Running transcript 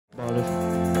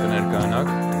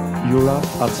գանակ։ Յուրա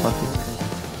Արցախի։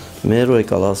 Մեր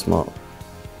եկալ ասма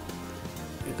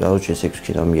Կարոջ ես եք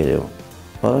քինամ Երևան։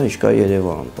 Բա ինչ կա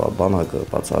Երևան, բանակը,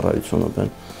 բացառայությունը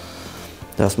բան։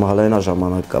 Դաս մահալայնա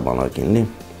ժամանակ կա բանակին լի։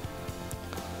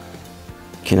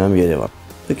 Քինամ Երևան։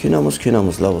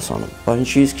 Քինամս լավ ուսանում։ Բա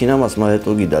ինչի իսկ քինամ ասма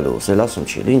հետո գիտալու, սել ասում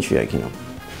չի, ինչի է քինամ։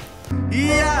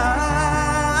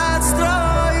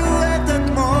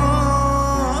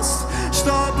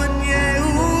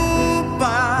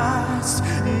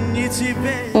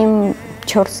 Իմ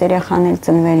 4 երեխաներ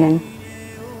ծնվել են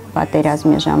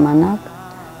պատերազմի ժամանակ,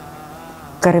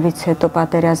 կռվից հետո,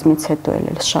 պատերազմից հետո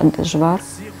էլ շատ դժվար։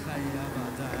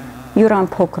 Յուրան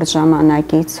փոքր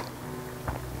ժամանակից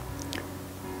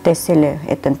տեսել է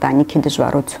այդ ընտանիքի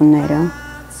դժվարությունները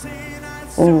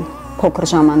ու փոքր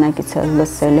ժամանակից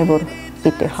լսել է, որ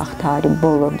պիտի հաղթահարի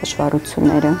բոլոր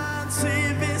դժվարությունները։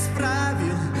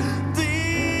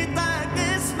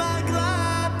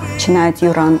 Չնայած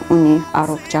Յուրան ունի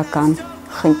առողջական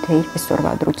խնդիր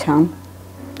այսօրվա դրությամբ,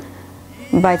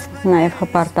 բայց նաև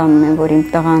հպարտանում եմ, որ իմ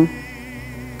տղան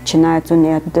չնայած ունի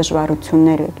այդ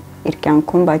դժվարությունները իր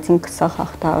կյանքում, բայց ինքը սա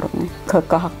հաղթահարում է,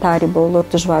 կհաղթահարի բոլոր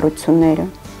դժվարությունները։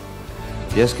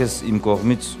 Ես քեզ իմ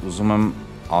կողմից ուզում եմ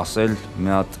ասել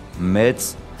մի հատ մեծ,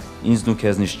 ինձ ու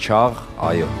քեզնից չաղ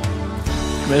այո։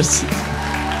 Մերսի։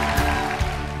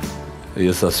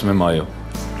 Ես ասում եմ այո։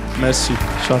 Մերսի,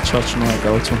 շատ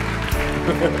շնորհակալություն։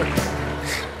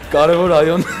 Կարևոր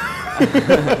այոն։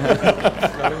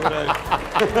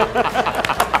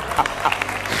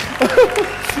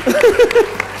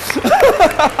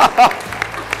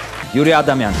 Յուրի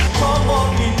Ադամյան։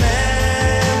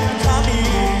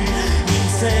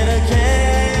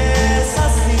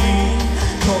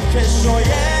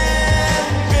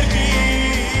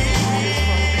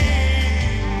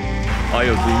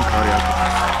 Այո, դու իմ քարյակը։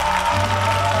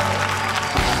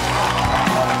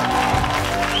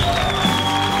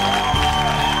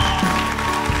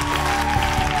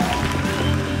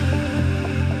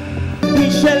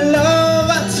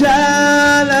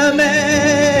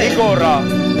 Igora.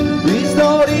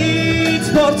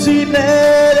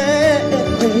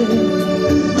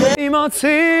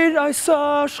 Իմացիր այս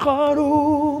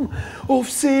աշխարհում ով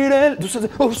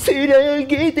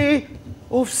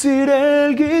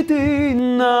սիրել գիտի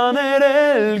նա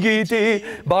ներել գիտի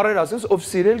բարեր ասես ով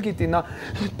սիրել գիտի նա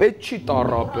պետք չի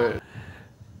տառապել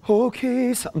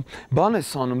հոգիս բան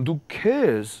ես անում դու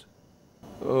քեզ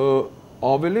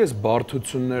ավելի ես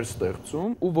բարդություններ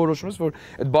ստեղծում ու որոշում ես որ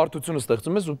այդ բարդությունը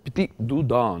ստեղծում ես ու պիտի դու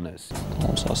դա անես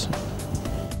ոնց ասեմ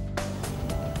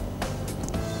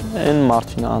Այն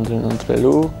մարդին անդրին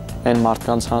ընտրելու, այն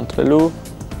մարդկանց ընտրելու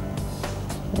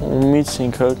ումից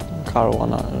ինքը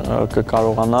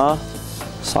կկարողանա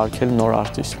սարքել նոր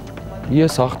արտիստ։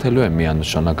 Ես հաղթելու եմ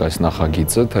միանշանակ այս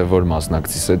նախագիծը, թե որ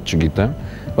մասնակցիս այդ չգիտեմ,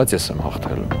 բայց ես եմ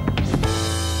հաղթելու։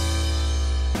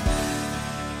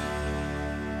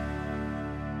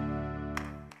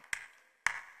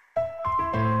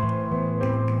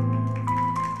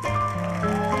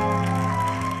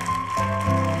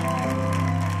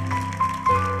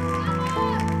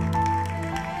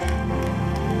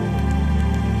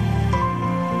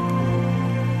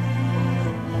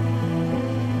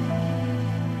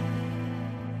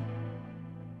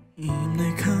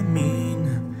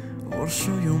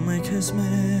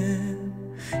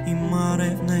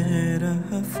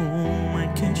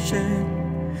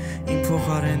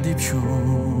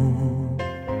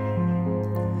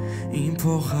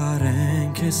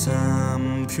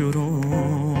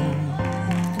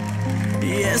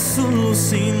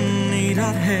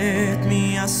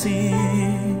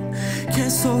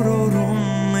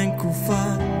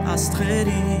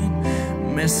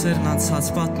 Սերնացած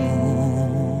պատմում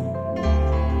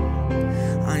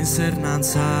Այն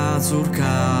սերնացած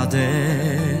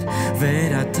ուրկադեր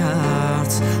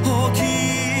վերադարձ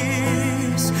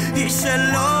հոգիս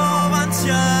Իշելով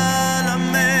անցյալը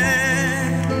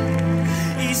մեր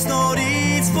Իս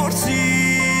նորից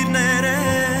փորձիրները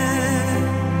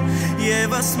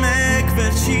Եվս մեկ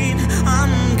վերջին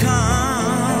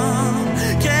անգամ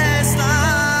Քեզ տա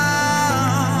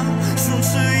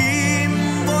շունչը իմ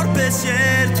որպես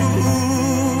երթու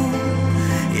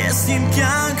Ես իմ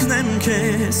կյանքն եմ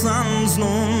քեզ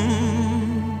անձնում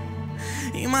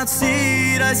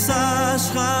Իմացիր այս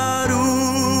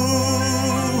աշխարհում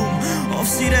Ով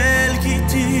սիրել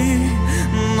գիտի,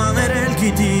 նա ներել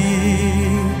գիտի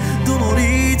Դու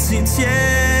նորից ինձ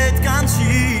ետ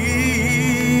կանչի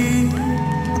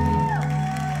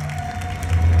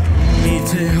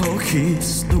Միթե հոգիս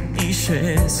դու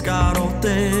իշես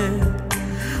կարոտել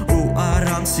Ու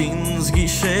առանց ինձ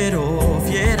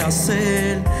գիշերով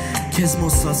երասել Քեզ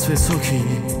մոսացվեց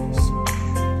հոգիս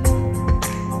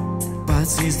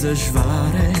Բայց ինձ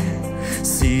դժվար է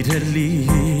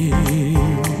սիրելիս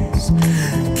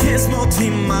Քեզ մոտ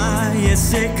հիմա ես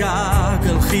եկա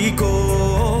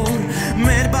գլխիկոր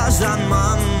Մեր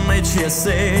բաժանման մեջ ես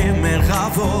եմ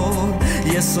մեղավոր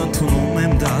Ես ընդունում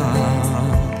եմ դա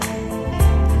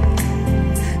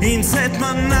Ինձ հետ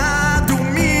մնա դու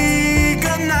մի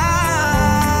գնա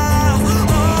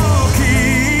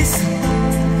Հոգիս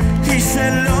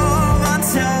հիշելով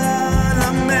անցյալը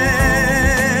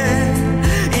մեր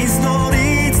Ինձ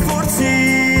նորից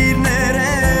փորձիր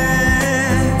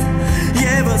ներել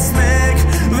Եվս մեկ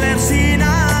վերջին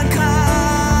անգամ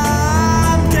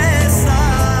Քեզ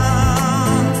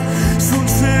տամ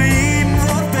Շունչը իմ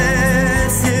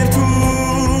որպես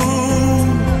երդում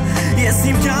Ես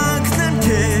իմ կյանքն եմ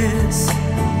քեզ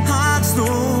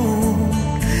հանձնում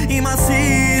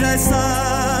Իմացիր այս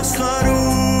աշխարհում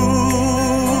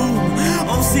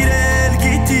Ով սիրել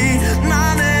գիտի, նա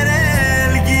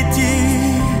ներել գիտի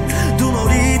Դու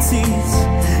նորից ինձ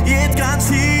ետ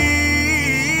կանչի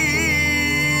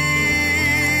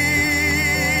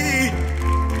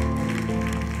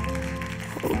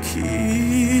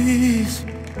Հոգիս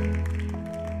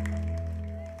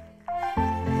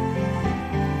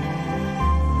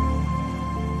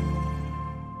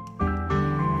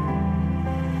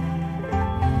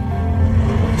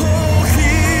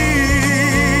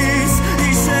Հոգիս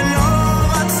հիշելով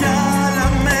անցյալը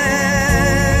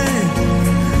մեր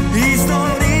Ինձ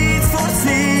նորից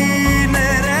փորձիր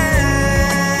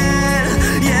ներել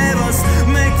Եվս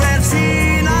մեկ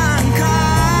վերջին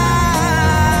անգամ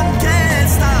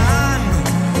Քեզ տամ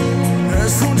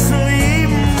Շունչը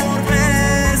իմ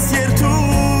որպես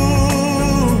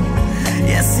երդում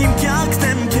Ես իմ կյանքն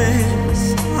եմ քեզ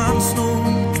հանձնում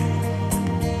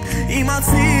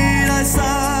Իմացիր այս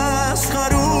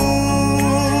աշխարհում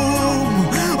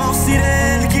Ով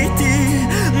սիրել գիտի,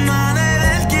 նա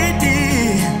ներել գիտի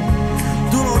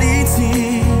Դու նորից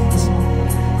ինձ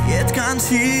ետ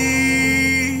կանչի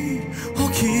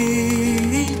Հոգիս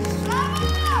Հոգիս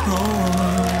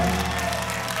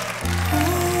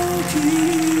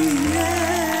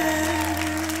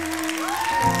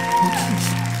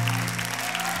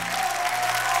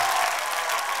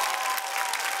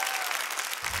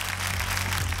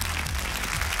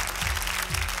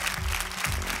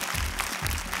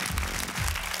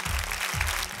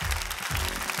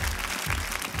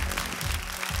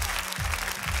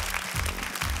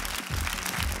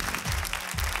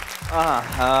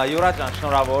Յուրա ջան,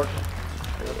 շնորհավոր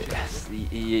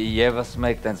Եվս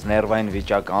մեկ տենց ներվային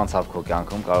վիճակ անցավ քո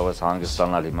կյանքում, կարող ես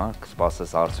հանգստանալ հիմա,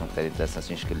 կսպասես արդյունքների տեսնես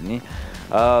ինչ կլինի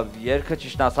Երգը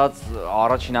ճիշտ ասած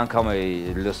առաջին անգամ էի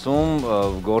լսում,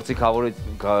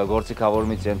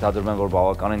 գործիքավորումից ենթադրում եմ, որ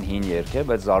բավականին հին երգ է,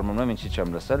 բայց զարմանում եմ ինչի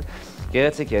չեմ լսել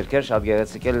Գեղեցիկ երգ էր, շատ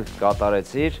գեղեցիկ էլ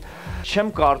կատարեցիր Չեմ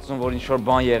կարծում, որ ինչ-որ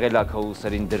բան եղել է քո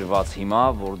ուսերին դրված հիմա,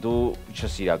 որ դու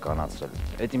չես իրականացրել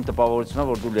Այդ իմ տպավորությունն է,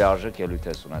 որ դու լիարժեք ելույթ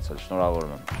ես ունեցել,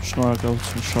 շնորհավորում եմ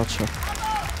Շնորհակալություն, շատ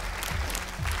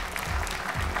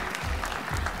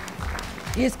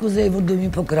Ես կուզեի, որ դու մի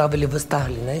փոքր ավելի վստահ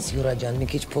լինես, Յուրա ջան, մի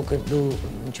քիչ փոքր դու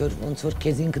ոնց որ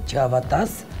քեզ ինքդ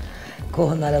չհավատաս քո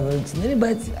հնարավորությունների,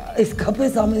 բայց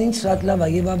իսկապես ամեն ինչ շատ լավ է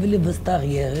եւ ավելի վստահ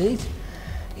եղիր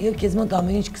եւ քեզ մոտ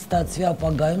ամեն ինչ կստացվի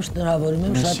ապագայում, շնորհավորում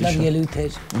եմ, շատ լավ ելույթ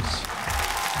էր։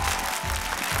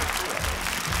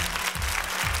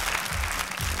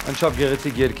 Անչափ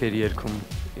գեղեցիկ երգ էր երգում։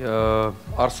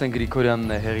 Արսեն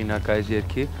Գրիգորյանն է հեղինակ այս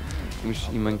երգի,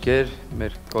 իմ ընկեր,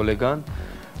 մեր գոլեգան։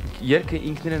 Երգը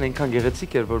ինքն իրեն այնքան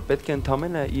գեղեցիկ էր, որ պետք է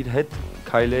ընդամենը իր հետ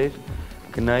քայլեր,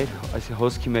 գնայր, այսի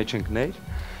հոսքի մեջ ընկներ։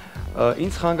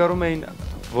 Ինձ խանգարում էին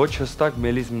ոչ հստակ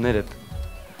մելիզմները։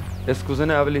 Ես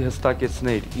կուզենայի ավելի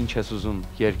հստակեցնել ինչ ես ուզում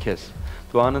երգես։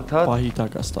 Դու անընդհատ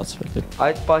պահիտակ է ստացվել։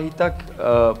 Այդ պահիտակ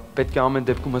պետք է ամեն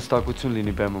դեպքում հստակություն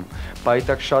լինի բեմում։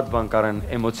 Պահիտակ շատ բան կարան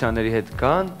էմոցիաների հետ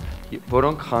գան,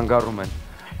 որոնք խանգարում են։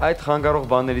 Այդ խանգարող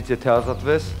բաներից եթե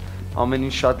ազատվես, ամեն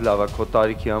ինչ շատ լավ է քո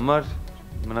տարիքի համար,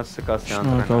 մնացածը կասի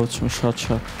անտրեն։ Շնորհակալություն,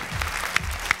 շատ։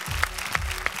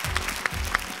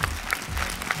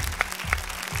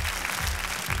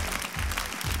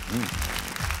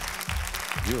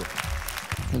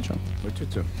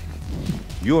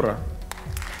 Յուրա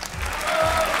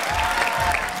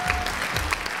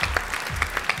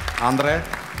Անդրե,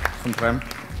 խնդրեմ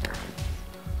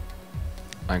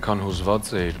Այնքան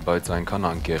հուզված էիր, բայց այնքան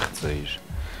անկեղծ էիր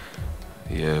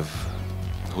Եվ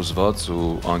հուզված ու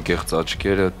անկեղծ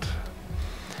աչքերդ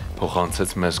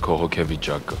փոխանցեց մեզ քո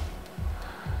հոգեվիճակը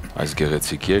Այս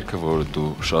գեղեցիկ երգը, որը դու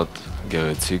շատ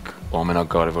գեղեցիկ ու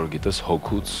ամենակարևոր գիտես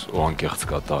հոգուց ու անկեղծ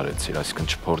կատարեցիր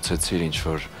Այսինքն չփորձեցիր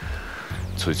ինչ-որ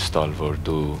ցույց տալ, որ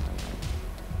դու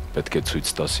պետք է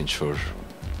ցույց տաս ինչ-որ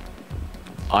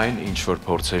այն ինչ-որ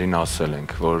փորձերին ասել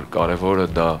ենք, որ կարևորը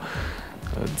դա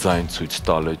ձայն ցույց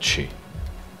տալը չի,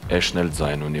 էշնել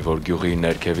ձայն ունի, որ գյուղի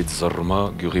ներքևից զռում է,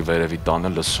 գյուղի վերևի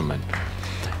տանը լսում են։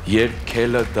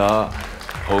 Երգելը դա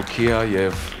հոգի է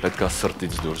եւ պետքա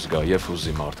սրտից դուրս գա եւ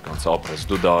ուզի մարդկանց ապրես,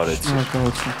 դու դա արեցիր։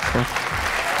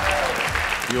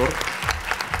 Յուր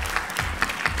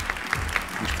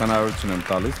Ինչքանարություն եմ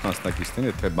տալիս մասնակիցներին,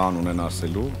 եթե բան ունեն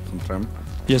ասելու, խնդրեմ։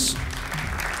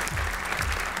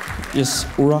 Ես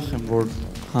ուրախ եմ, որ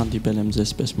հանդիպել եմ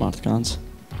ձեզ պես մարդկանց,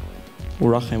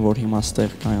 ուրախ եմ, որ հիմա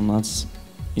ստեղ կայանած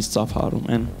ինձ ծափահարում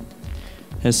են,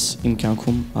 ես իմ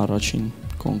կյանքում առաջին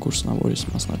կոնկուրսն է, որ ես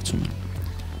մասնակցում եմ,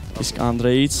 իսկ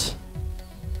Անդրեից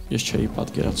ես չէի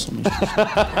պատկերացնում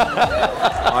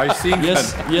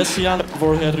Այսինքն ես իրան,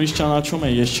 որ հերրից ճանաչում է,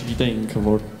 ես չգիտեի ինքը,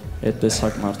 որ այդ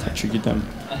տեսակ մարդ է, չգիտեմ,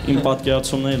 իմ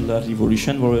պատկերացումները լրիվ ուրիշ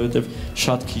են, որովհետև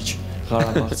շատ քիչ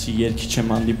Ղարաբաղցի երգիչ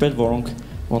եմ հանդիպել, որոնք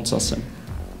ոնց ասեմ։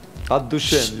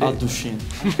 Ադուշեն։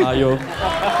 Այո։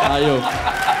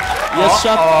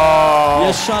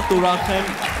 Ես շատ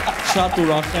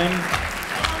ուրախ եմ,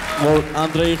 որ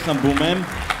Անդրեի խմբում եմ,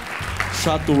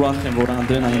 շատ ուրախ եմ, որ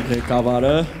Անդրեն այն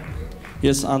ղեկավարը,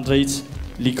 ես Անդրեից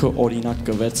լիքը օրինակ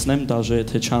կվերցնեմ, դաժե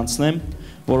եթե չանցնեմ,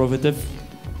 որովհետև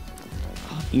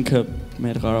ինքը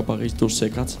մեր Ղարաբաղից դուրս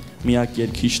եկած միակ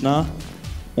երգիչն է,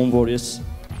 ում որ ես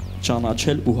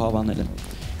ճանաչել ու հավանել եմ։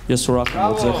 Ես ուրախ եմ,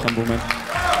 որ ձեր խմբում եմ։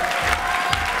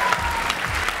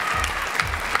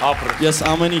 Ես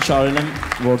ամեն ինչ արել եմ,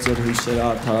 որ ձեր հույսերը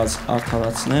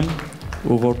արդարացնեմ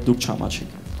ու որ դուք չամաչեք,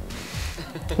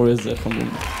 որ ես ձեր խմբում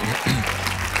եմ։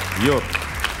 Յուր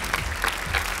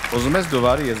Ուզում ես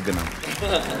դուվարի ես գնամ։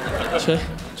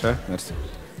 Չէ, մերսի։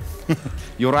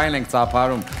 Յուրային ենք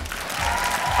ծափարում։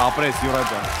 Ապրես Յուրա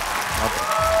ջան։